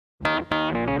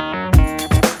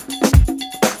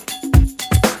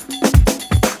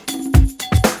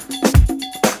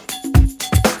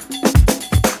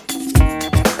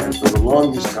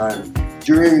Longest time,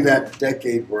 during that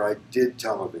decade where I did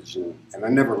television, and I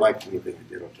never liked anything I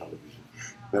did on television,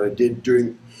 but I did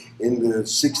in the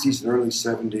 60s and early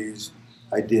 70s,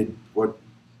 I did what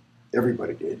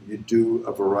everybody did. You do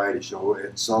a variety show,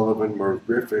 Ed Sullivan, Merv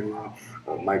Griffin,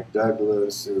 Mike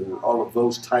Douglas, all of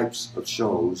those types of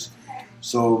shows.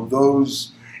 So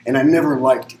those, and I never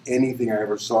liked anything I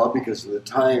ever saw because of the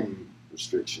time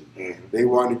restriction. They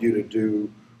wanted you to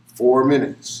do 4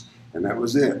 minutes, and that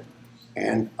was it.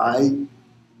 And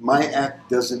my act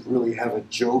doesn't really have a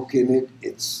joke in it.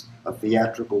 It's a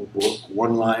theatrical book.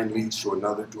 One line leads to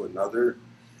another.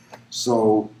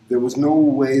 So there was no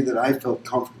way that I felt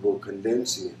comfortable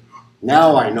condensing it.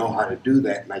 Now I know how to do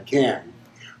that, and I can.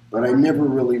 But I never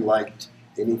really liked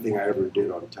anything I ever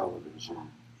did on television.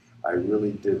 I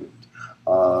really didn't.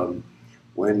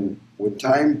 When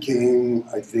time came,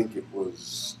 I think it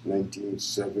was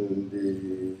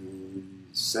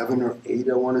 1977 or 8,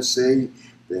 I want to say,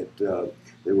 that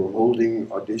they were holding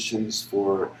auditions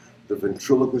for the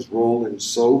ventriloquist role in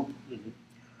soap.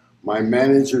 My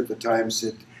manager at the time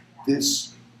said,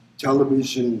 "This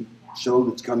television show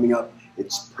that's coming up,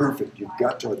 it's perfect. You've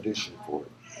got to audition for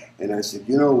it." And I said,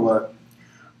 "You know what?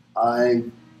 I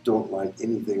don't like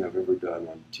anything I've ever done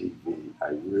on TV. I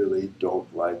really don't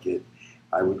like it.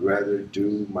 I would rather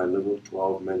do my little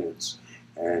 12 minutes."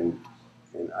 And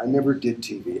I never did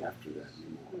TV after that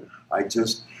anymore.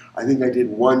 I think I did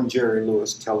one Jerry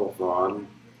Lewis telethon,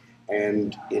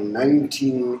 and in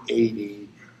 1980,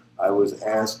 I was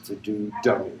asked to do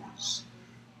Dummies,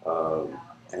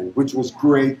 and which was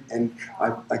great. And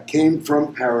I came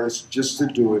from Paris just to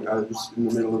do it. I was in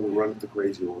the middle of a run at the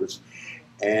Crazy Horse,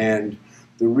 and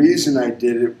the reason I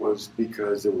did it was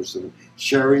because there was some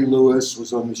Sherry Lewis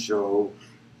was on the show,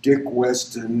 Dick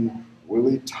Weston,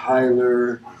 Willie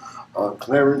Tyler,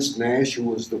 Clarence Nash, who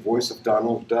was the voice of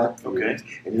Donald Duck. Okay.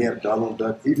 And he had Donald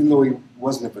Duck, even though he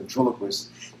wasn't a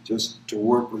ventriloquist, just to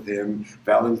work with him.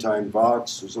 Valentine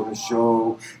Vox was on the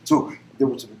show. So there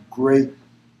was some great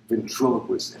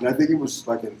ventriloquists. And I think it was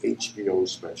like an HBO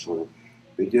special.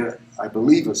 They did, I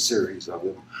believe, a series of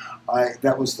them.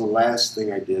 That was the last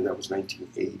thing I did. That was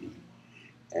 1980.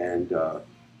 And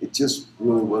it just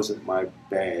really wasn't my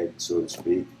bag, so to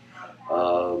speak.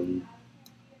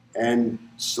 And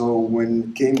so when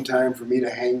it came time for me to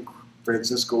hang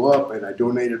Francisco up, and I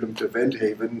donated him to Vent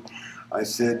Haven, I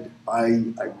said,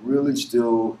 I really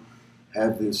still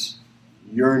have this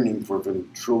yearning for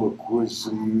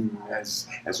ventriloquism as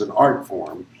an art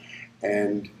form.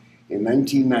 And in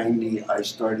 1990, I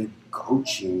started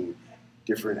coaching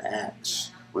different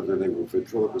acts, whether they were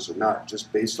ventriloquists or not,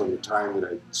 just based on the time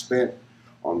that I spent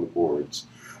on the boards.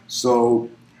 So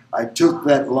I took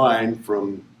that line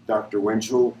from Dr.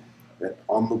 Winchell, that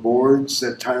on the boards,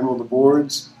 that time on the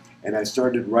boards, and I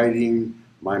started writing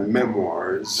my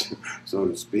memoirs, so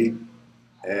to speak,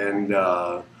 and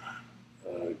I'm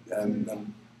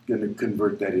going to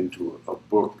convert that into a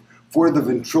book for the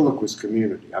ventriloquist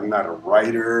community. I'm not a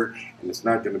writer, and it's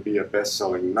not going to be a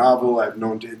best-selling novel. I have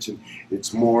no intention.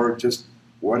 It's more just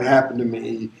what happened to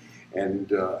me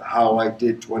and how I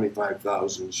did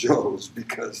 25,000 shows,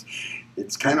 because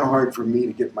it's kind of hard for me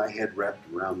to get my head wrapped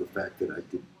around the fact that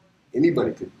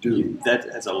anybody could do.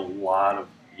 That's a lot of,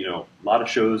 a lot of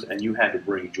shows, and you had to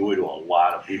bring joy to a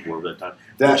lot of people over that time,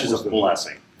 which is a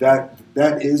blessing. That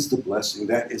is the blessing.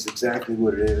 That is exactly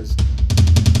what it is.